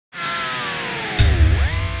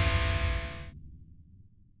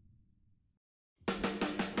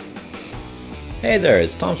Hey there,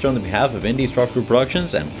 it's Tom Stone on behalf of Indie Structural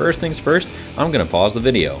Productions, and first things first, I'm gonna pause the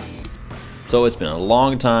video. So it's been a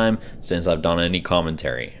long time since I've done any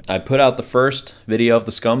commentary. I put out the first video of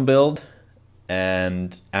the Scum build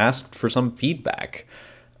and asked for some feedback.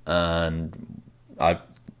 And I've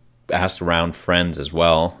asked around friends as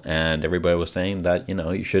well, and everybody was saying that,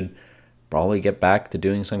 you should probably get back to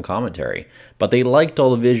doing some commentary. But they liked all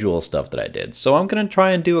the visual stuff that I did, so I'm gonna try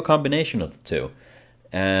and do a combination of the two.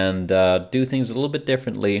 And do things a little bit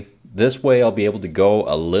differently. This way I'll be able to go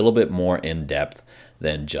a little bit more in depth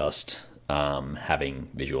than just having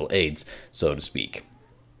visual aids, so to speak.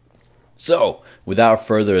 So, without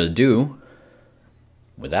further ado,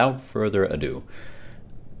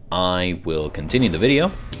 I will continue the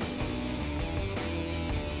video.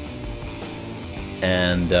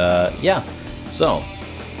 And yeah, so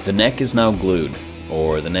the neck is now glued,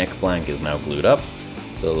 or the neck blank is now glued up.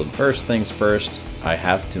 So the first things first, I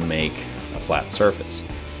have to make a flat surface.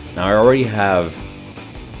 Now I already have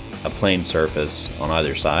a plain surface on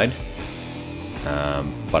either side,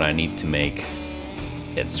 but I need to make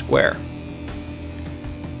it square.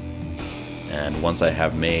 And once I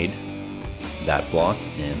have made that block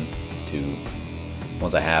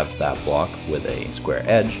once I have that block with a square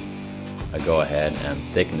edge, I go ahead and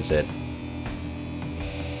thickness it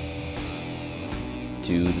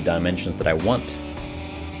to the dimensions that I want.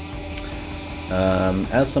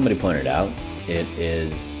 As somebody pointed out,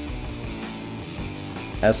 this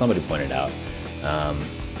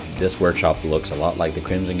workshop looks a lot like the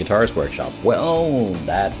Crimson Guitarist workshop. Well,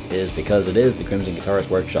 that is because it is the Crimson Guitarist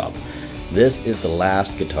workshop. This is the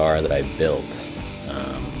last guitar that I built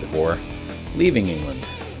before leaving England.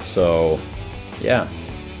 So, yeah,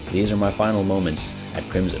 these are my final moments at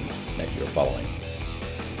Crimson that you're following.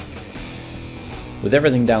 With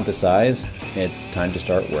everything down to size, it's time to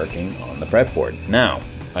start working on the fretboard. Now,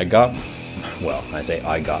 I got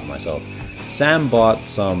myself. Sam bought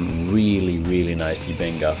some really nice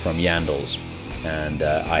Bubinga from Yandles, and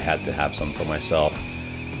I had to have some for myself.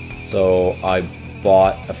 So I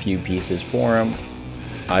bought a few pieces for him.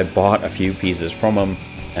 I bought a few pieces from him,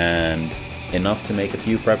 and enough to make a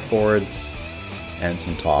few fretboards and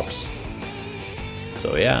some tops.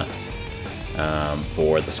 So yeah.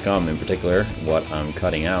 For the Scum in particular, what I'm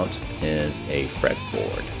cutting out is a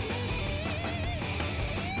fretboard.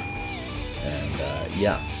 And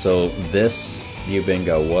yeah, so this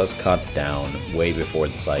Bubinga was cut down way before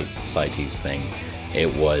the CITES thing.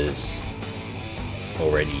 It was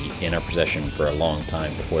already in our possession for a long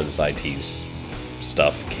time before the CITES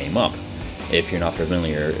stuff came up. If you're not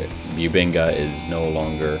familiar, Bubinga is no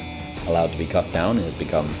longer allowed to be cut down. It has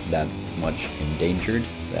become that much endangered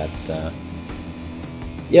that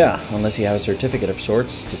yeah, unless you have a certificate of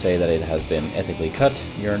sorts to say that it has been ethically cut,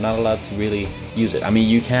 you're not allowed to really use it. I mean,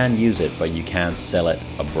 you can use it, but you can't sell it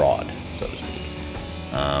abroad, so to speak.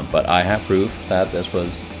 But I have proof that this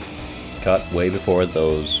was cut way before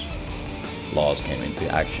those laws came into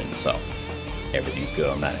action, so everything's good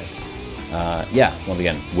on that end. Yeah, once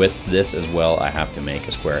again, with this as well, I have to make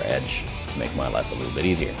a square edge to make my life a little bit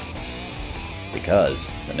easier. Because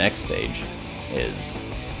the next stage is,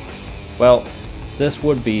 well, this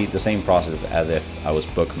would be the same process as if I was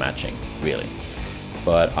book matching, really.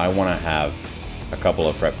 But I want to have a couple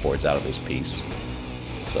of fretboards out of this piece.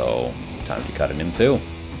 So, time to cut it in two.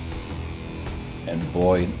 And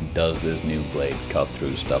boy, does this new blade cut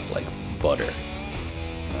through stuff like butter.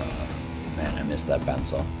 Man, I miss that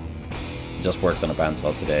bandsaw. Just worked on a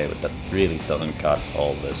bandsaw today, but that really doesn't cut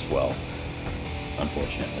all this well,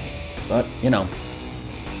 unfortunately. But, in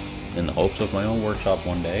the hopes of my own workshop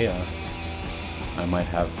one day, I might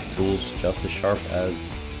have tools just as sharp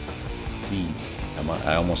as these.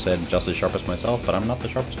 I almost said just as sharp as myself, but I'm not the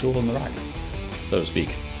sharpest tool in the rack, so to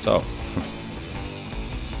speak. So,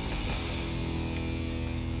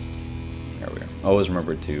 there we are. Always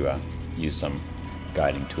remember to use some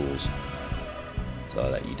guiding tools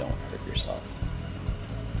so that you don't hurt yourself.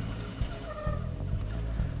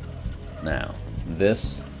 Now,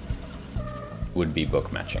 this would be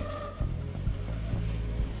book matching.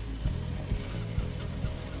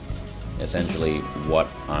 Essentially, what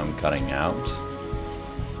I'm cutting out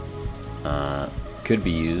could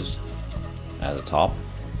be used as a top,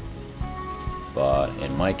 but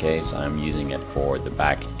in my case, I'm using it for the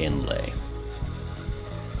back inlay.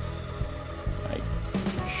 I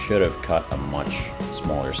should have cut a much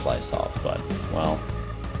smaller slice off, but, well,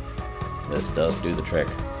 this does do the trick.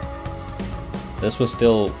 This was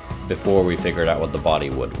still before we figured out what the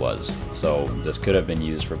body wood was, so this could have been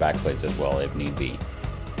used for backplates as well if need be.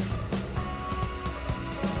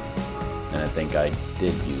 And I think I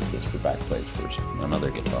did use this for backplates for another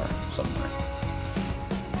guitar somewhere.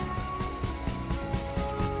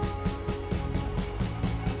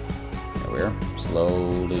 here,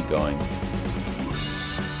 slowly going.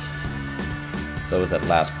 So with that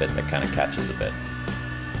last bit that kind of catches a bit.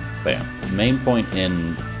 But yeah, the main point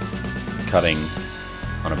in cutting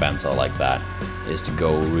on a bandsaw like that is to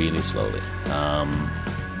go really slowly.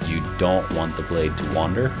 You don't want the blade to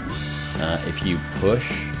wander. If you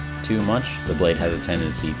push too much, the blade has a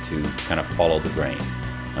tendency to kind of follow the grain.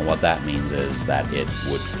 And what that means is that it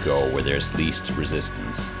would go where there's least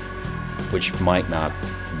resistance, which might not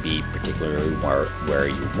be particularly where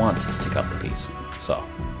you want to cut the piece. So,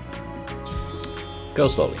 go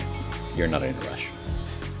slowly. You're not in a rush.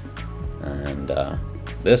 And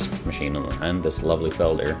this machine on the hand, this lovely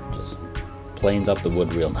felder, just planes up the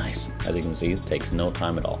wood real nice. As you can see, it takes no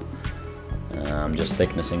time at all. I'm just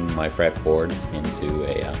thicknessing my fretboard into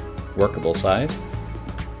a workable size.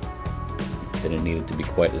 Didn't need it to be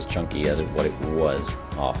quite as chunky as what it was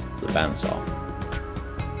off the bandsaw.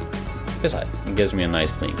 Besides, it gives me a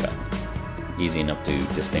nice clean cut. Easy enough to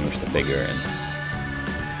distinguish the figure and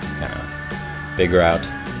kind of figure out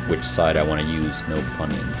which side I want to use, no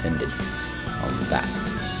pun intended, on that.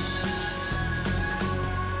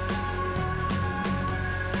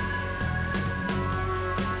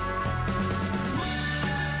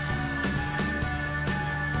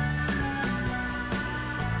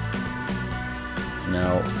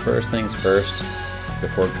 Now, first things first,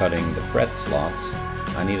 before cutting the fret slots,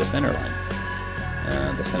 I need a center line.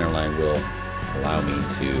 The center line will allow me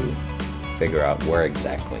to figure out where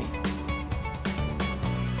exactly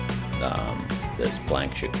this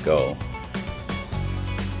blank should go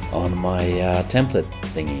on my template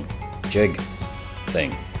thingy, jig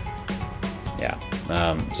thing. Yeah,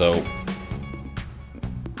 so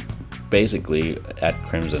basically at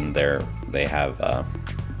Crimson they have a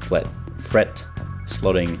fret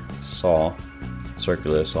slotting saw,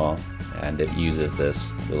 circular saw, and it uses this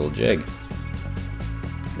little jig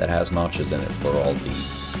that has notches in it for all the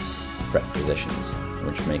fret positions,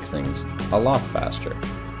 which makes things a lot faster,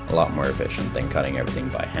 a lot more efficient than cutting everything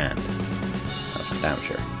by hand. That's for damn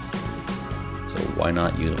sure. So why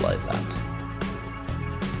not utilize that?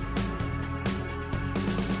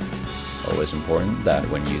 Always important that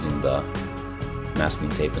when using the masking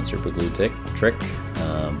tape and super glue trick,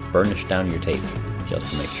 burnish down your tape just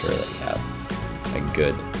to make sure that you have a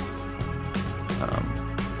good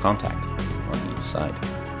contact on each side.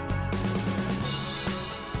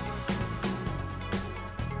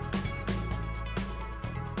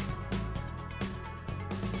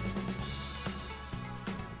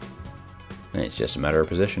 And it's just a matter of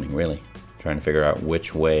positioning, really. Trying to figure out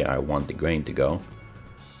which way I want the grain to go.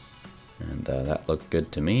 And that looked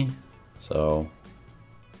good to me. So,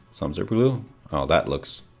 some super glue. Oh, that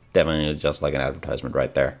looks definitely just like an advertisement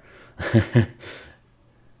right there.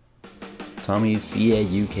 Tommy's CA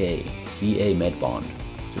UK, CA Med Bond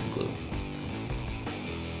super glue.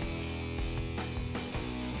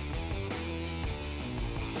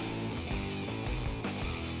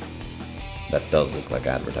 That does look like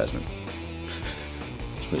advertisement.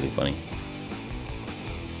 It's really funny.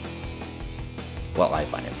 Well, I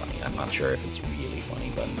find it funny. I'm not sure if it's really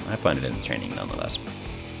funny, but I find it entertaining nonetheless.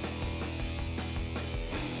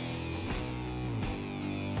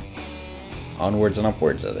 Onwards and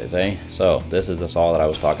upwards, as they say. So, this is the saw that I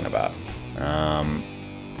was talking about.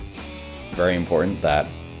 Very important that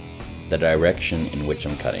the direction in which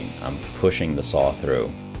I'm cutting, I'm pushing the saw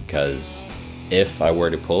through, because if I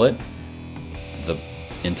were to pull it, the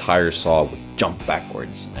entire saw would jump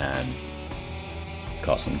backwards and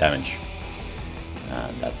cause some damage.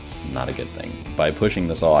 That's not a good thing. By pushing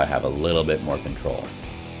the saw, I have a little bit more control.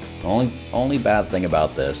 The only bad thing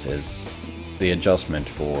about this is the adjustment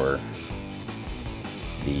for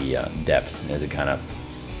the depth is it kind of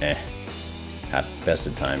at best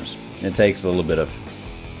at times. It takes a little bit of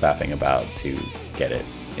faffing about to get it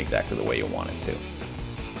exactly the way you want it to.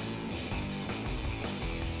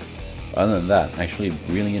 Other than that, actually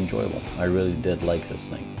really enjoyable. I really did like this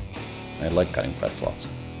thing. I like cutting fret slots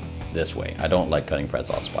this way. I don't like cutting fret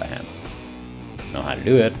slots by hand. I know how to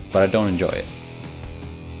do it, but I don't enjoy it.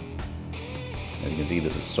 As you can see,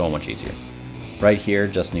 this is so much easier. Right here,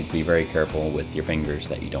 just need to be very careful with your fingers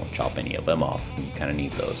that you don't chop any of them off. You kind of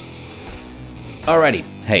need those. Alrighty,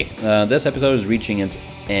 hey, this episode is reaching its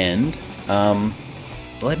end.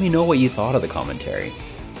 Let me know what you thought of the commentary.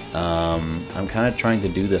 I'm kind of trying to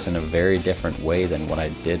do this in a very different way than what I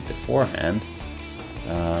did beforehand.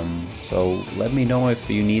 So let me know if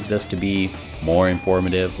you need this to be more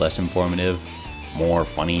informative, less informative, more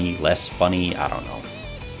funny, less funny, I don't know.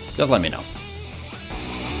 Just let me know.